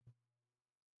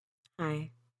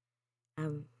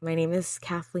My name is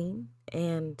Kathleen,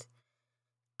 and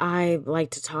I like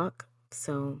to talk,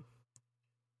 so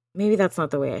maybe that's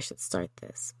not the way I should start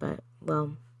this, but,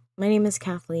 well, my name is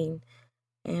Kathleen,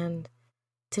 and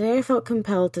today I felt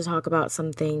compelled to talk about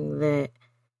something that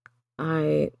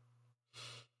I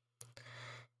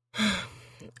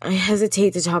I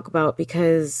hesitate to talk about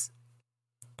because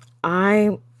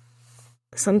I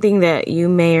something that you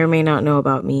may or may not know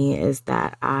about me is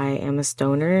that I am a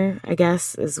stoner, I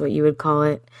guess is what you would call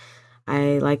it.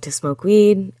 I like to smoke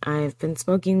weed. I've been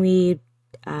smoking weed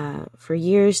for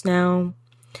years now.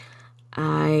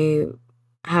 I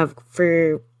have,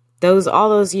 for all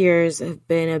those years, have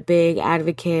been a big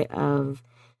advocate of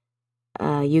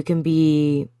you can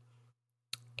be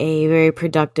a very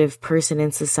productive person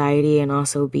in society and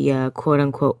also be a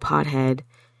quote-unquote pothead.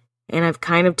 And I've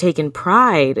kind of taken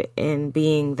pride in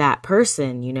being that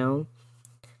person, you know.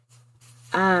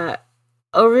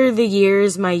 Over the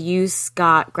years, my use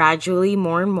got gradually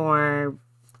more and more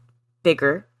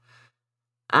bigger.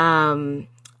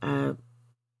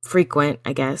 Frequent,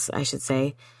 I guess I should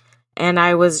say. And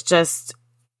I was just,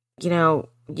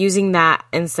 using that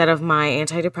instead of my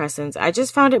antidepressants. I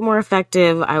just found it more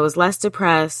effective. I was less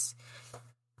depressed.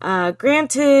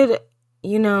 Granted,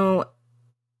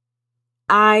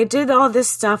 I did all this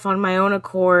stuff on my own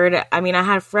accord. I mean, I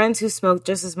had friends who smoked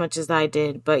just as much as I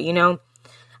did, but,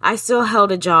 I still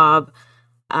held a job.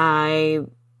 I,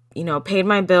 paid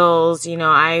my bills.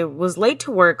 I was late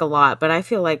to work a lot, but I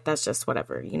feel like that's just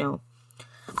whatever,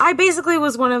 I basically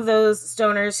was one of those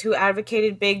stoners who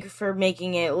advocated big for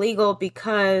making it legal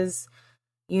because,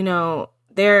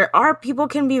 people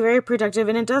can be very productive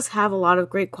and it does have a lot of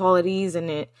great qualities and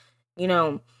it,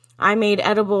 I made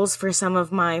edibles for some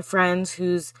of my friends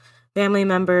whose family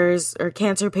members are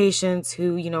cancer patients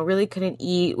who, really couldn't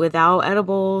eat without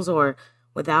edibles or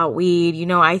without weed.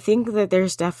 I think that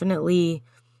there's definitely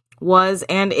was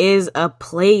and is a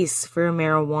place for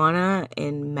marijuana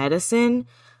in medicine,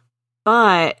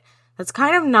 but that's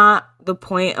kind of not the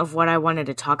point of what I wanted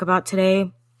to talk about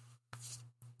today.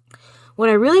 What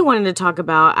I really wanted to talk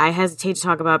about, I hesitate to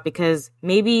talk about because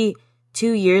maybe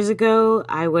 2 years ago,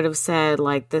 I would have said,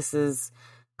 like, this is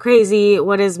crazy.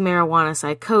 What is marijuana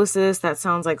psychosis? That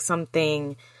sounds like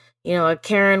something, a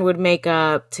Karen would make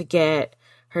up to get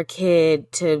her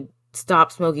kid to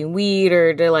stop smoking weed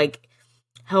or to, like,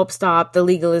 help stop the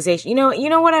legalization,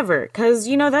 whatever. Because,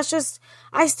 that's just,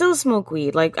 I still smoke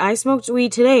weed. Like, I smoked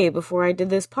weed today before I did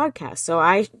this podcast. So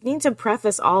I need to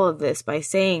preface all of this by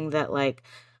saying that, like,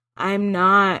 I'm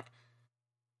not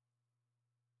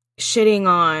shitting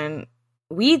on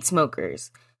weed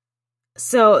smokers.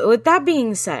 So with that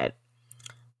being said,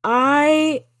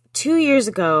 2 years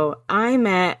ago, I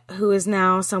met who is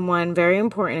now someone very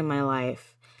important in my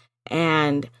life.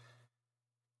 And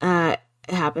it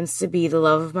happens to be the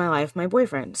love of my life, my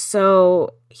boyfriend.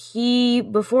 So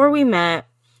before we met,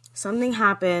 something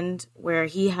happened where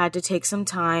he had to take some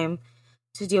time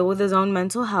to deal with his own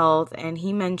mental health. And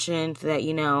he mentioned that,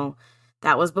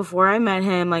 that was before I met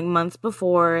him, like months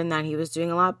before, and that he was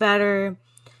doing a lot better.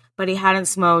 But he hadn't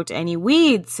smoked any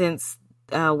weed since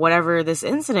whatever this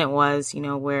incident was,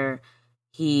 where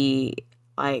he,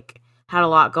 like, had a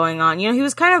lot going on. He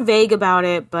was kind of vague about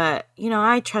it, but,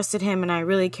 I trusted him and I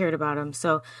really cared about him.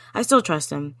 So I still trust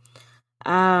him.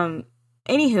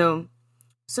 Anywho,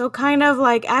 so kind of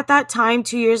like at that time,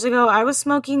 2 years ago, I was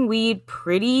smoking weed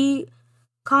pretty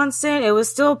constant. It was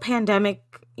still pandemic,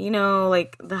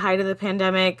 like the height of the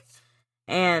pandemic.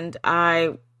 And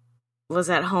I was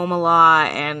at home a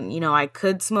lot and, I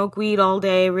could smoke weed all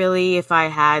day really if I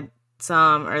had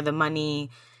some or the money.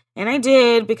 And I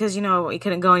did because, we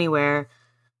couldn't go anywhere.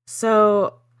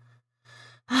 So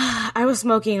I was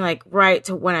smoking like right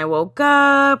to when I woke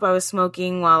up. I was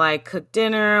smoking while I cooked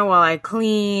dinner, while I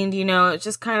cleaned, it's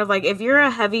just kind of like if you're a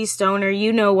heavy stoner,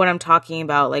 you know what I'm talking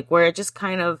about. Like where it just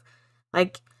kind of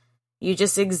like you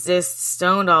just exist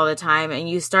stoned all the time and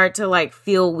you start to like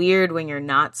feel weird when you're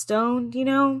not stoned,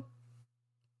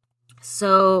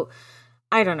 So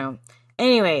I don't know.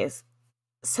 Anyways,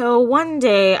 so one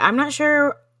day, I'm not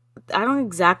sure, I don't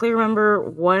exactly remember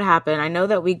what happened. I know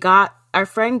that our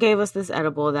friend gave us this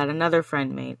edible that another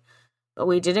friend made, but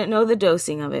we didn't know the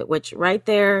dosing of it, which right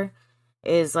there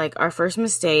is like our first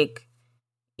mistake.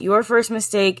 Your first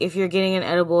mistake, if you're getting an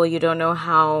edible, you don't know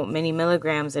how many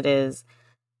milligrams it is.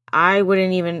 I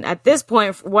wouldn't even, at this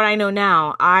point, what I know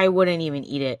now, I wouldn't even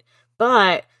eat it.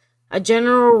 But a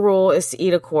general rule is to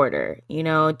eat a quarter,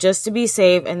 just to be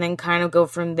safe and then kind of go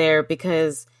from there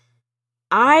because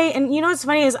what's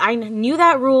funny is I knew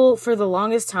that rule for the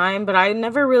longest time, but I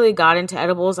never really got into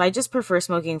edibles. I just prefer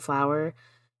smoking flower.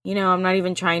 I'm not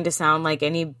even trying to sound like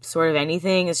any sort of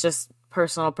anything. It's just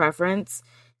personal preference.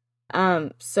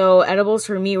 So edibles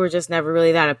for me were just never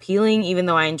really that appealing, even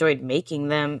though I enjoyed making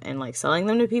them and like selling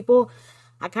them to people.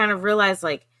 I kind of realized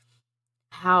like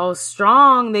how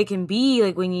strong they can be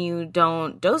like when you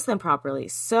don't dose them properly.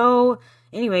 So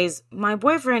anyways, my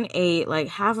boyfriend ate like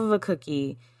half of a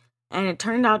cookie and it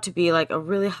turned out to be like a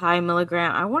really high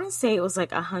milligram. I want to say it was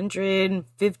like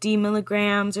 150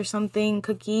 milligrams or something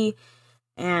cookie.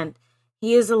 And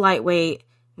he is a lightweight.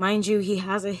 Mind you, he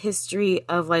has a history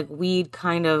of like weed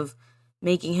kind of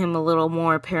making him a little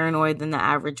more paranoid than the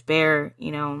average bear,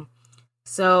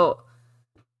 So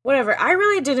whatever. I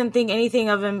really didn't think anything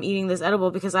of him eating this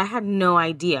edible because I had no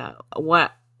idea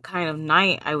what kind of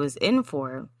night I was in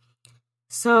for.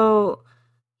 So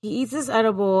he eats this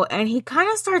edible and he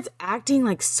kind of starts acting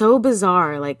like so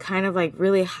bizarre, like kind of like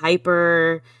really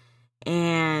hyper.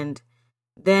 And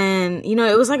then,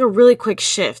 it was like a really quick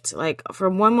shift, like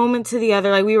from one moment to the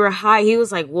other. Like we were high. He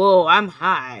was like, whoa, I'm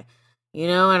high,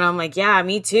 and I'm like, yeah,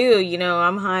 me too.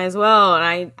 I'm high as well.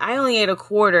 And I only ate a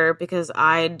quarter because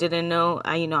I didn't know,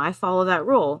 I follow that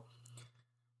rule.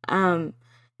 And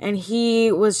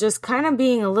he was just kind of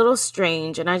being a little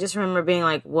strange. And I just remember being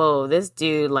like, whoa, this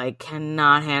dude like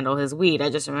cannot handle his weed. I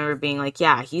just remember being like,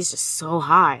 yeah, he's just so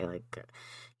high, like,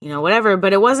 whatever.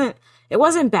 But it wasn't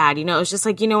bad. It's just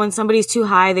like, when somebody's too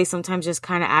high, they sometimes just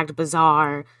kind of act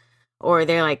bizarre or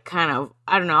they're like kind of,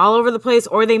 I don't know, all over the place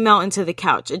or they melt into the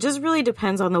couch. It just really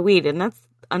depends on the weed. And that's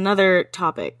another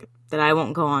topic that I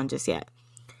won't go on just yet.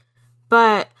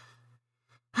 But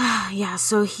yeah,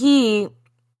 so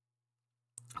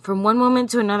from one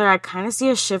moment to another, I kind of see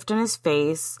a shift in his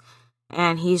face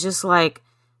and he's just like,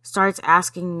 starts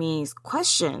asking me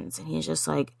questions. And he's just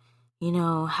like,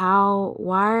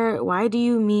 why do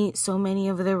you meet so many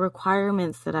of the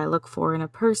requirements that I look for in a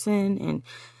person? And,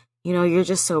 you're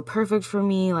just so perfect for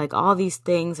me, like all these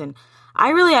things. And I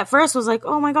really at first was like,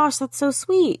 oh my gosh, that's so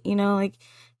sweet. Like,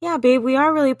 yeah, babe, we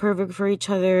are really perfect for each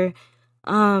other.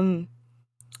 I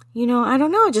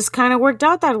don't know. It just kind of worked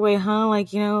out that way, huh? Like,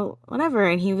 whatever.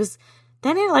 And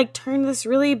then it like turned this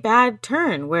really bad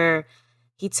turn where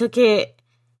he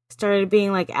started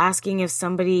being like asking if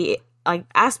somebody like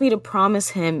asked me to promise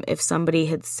him if somebody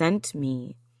had sent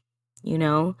me,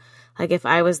 like if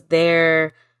I was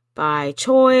there by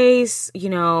choice,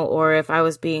 or if I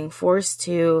was being forced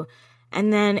to.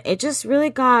 And then it just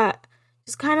really kind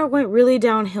of went really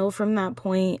downhill from that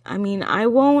point. I mean, I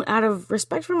won't, out of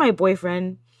respect for my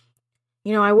boyfriend,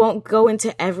 I won't go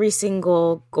into every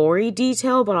single gory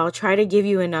detail, but I'll try to give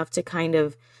you enough to kind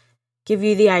of give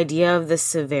you the idea of the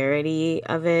severity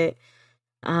of it.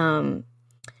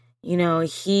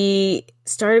 He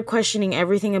started questioning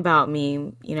everything about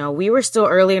me. We were still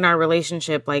early in our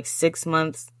relationship, like 6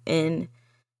 months in,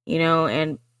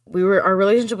 and our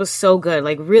relationship was so good,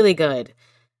 like really good,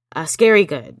 scary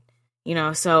good,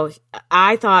 so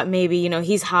I thought maybe,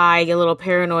 he's high, a little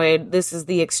paranoid. This is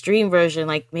the extreme version.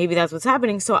 Like maybe that's what's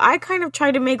happening. So I kind of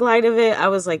tried to make light of it. I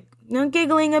was like,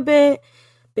 giggling a bit,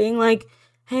 being like,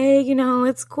 hey,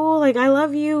 it's cool. Like, I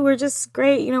love you. We're just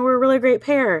great. We're a really great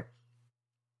pair.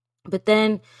 But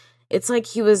then it's like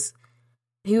he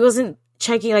wasn't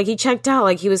checking, like he checked out,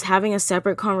 like he was having a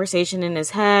separate conversation in his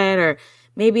head, or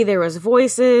maybe there was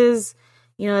voices,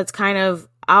 it's kind of,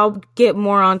 I'll get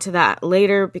more onto that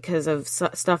later because of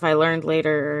stuff I learned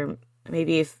later, or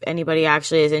maybe if anybody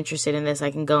actually is interested in this,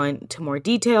 I can go into more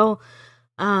detail.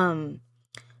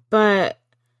 But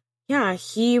yeah,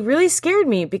 he really scared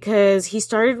me because he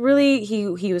started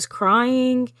he was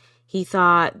crying. He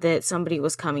thought that somebody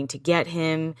was coming to get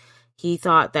him. He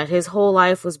thought that his whole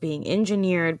life was being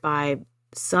engineered by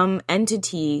some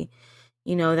entity,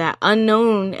 that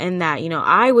unknown, and that,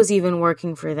 I was even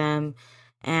working for them.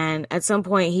 And at some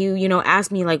point he,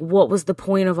 asked me like, what was the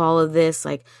point of all of this?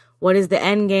 Like, what is the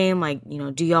end game? Like,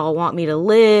 do y'all want me to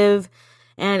live?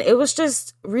 And it was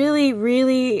just really,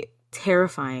 really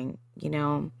terrifying,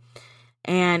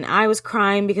 And I was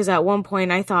crying because at one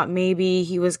point I thought maybe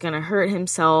he was going to hurt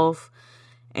himself.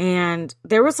 And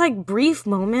there was like brief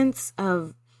moments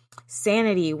of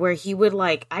sanity where he would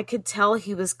like, I could tell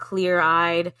he was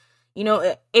clear-eyed.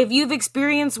 If you've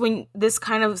experienced when this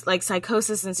kind of like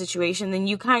psychosis and situation, then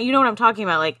you know what I'm talking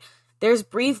about. Like there's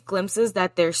brief glimpses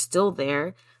that they're still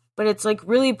there, but it's like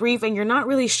really brief and you're not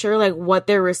really sure like what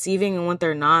they're receiving and what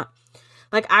they're not.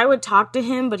 Like I would talk to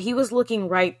him, but he was looking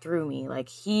right through me. Like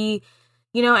he,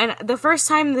 and the first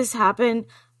time this happened,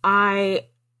 I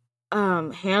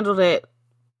handled it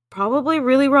probably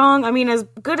really wrong. I mean, as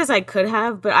good as I could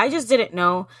have, but I just didn't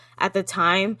know at the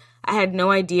time. I had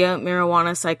no idea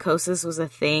marijuana psychosis was a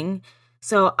thing.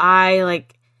 So I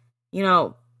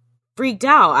freaked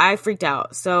out. I freaked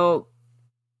out. So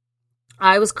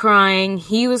I was crying.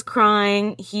 He was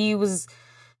crying. He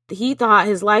thought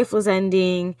his life was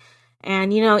ending.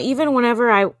 And, even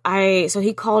whenever so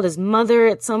he called his mother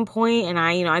at some point, and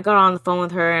I got on the phone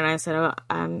with her and I said, oh,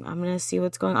 I'm going to see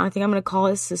what's going on. I think I'm going to call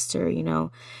his sister,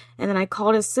 and then I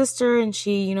called his sister and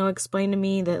she, explained to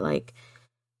me that like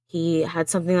he had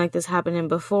something like this happen to him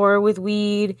before with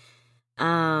weed.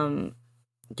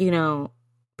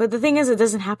 But the thing is, it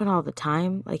doesn't happen all the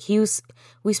time. Like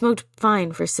we smoked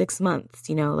fine for 6 months,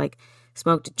 like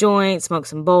smoked a joint, smoked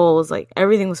some bowls, like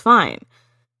everything was fine.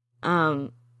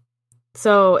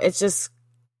 So it's just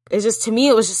to me,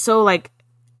 it was just so like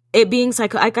it being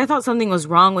like I thought something was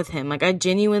wrong with him. Like I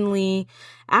genuinely,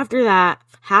 after that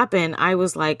happened, I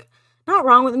was like, not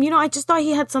wrong with him. I just thought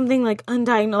he had something like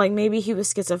undiagnosed, like maybe he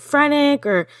was schizophrenic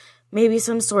or maybe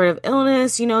some sort of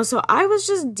illness, So I was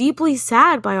just deeply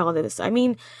sad by all this. I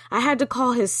mean, I had to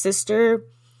call his sister,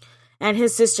 and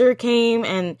his sister came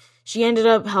and she ended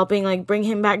up helping like bring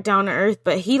him back down to earth,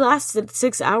 but he lasted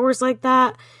 6 hours like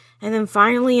that. And then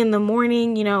finally in the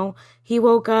morning, he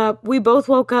woke up. We both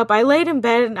woke up. I laid in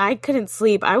bed and I couldn't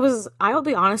sleep. I'll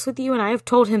be honest with you, and I have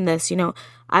told him this,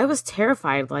 I was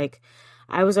terrified. Like,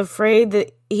 I was afraid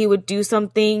that he would do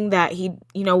something that he,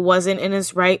 wasn't in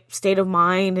his right state of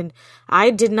mind. And I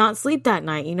did not sleep that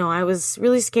night. I was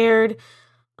really scared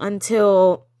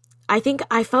until I think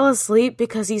I fell asleep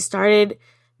because he started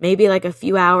maybe like a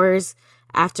few hours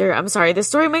after. I'm sorry, this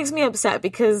story makes me upset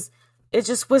because it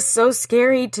just was so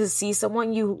scary to see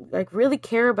someone you like really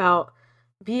care about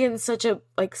be in such a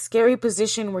like scary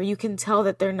position where you can tell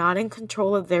that they're not in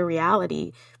control of their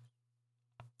reality.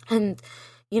 And,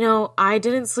 I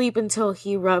didn't sleep until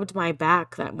he rubbed my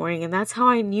back that morning. And that's how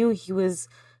I knew he was,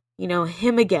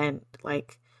 him again.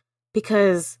 Like,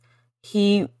 because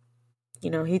he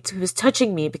was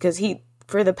touching me because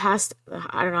for the past,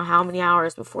 I don't know how many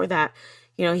hours before that,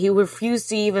 he refused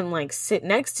to even like sit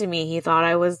next to me. He thought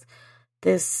I was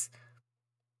this,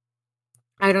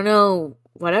 I don't know,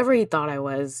 whatever he thought I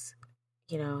was,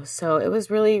 so it was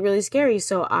really, really scary.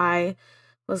 So I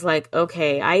was like,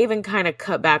 okay, I even kind of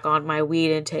cut back on my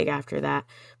weed intake after that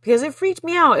because it freaked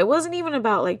me out. It wasn't even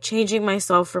about like changing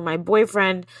myself for my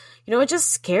boyfriend. It just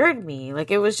scared me. Like,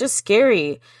 it was just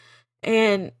scary.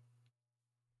 And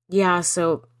yeah,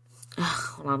 so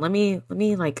hold on, let me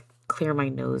like clear my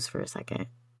nose for a second.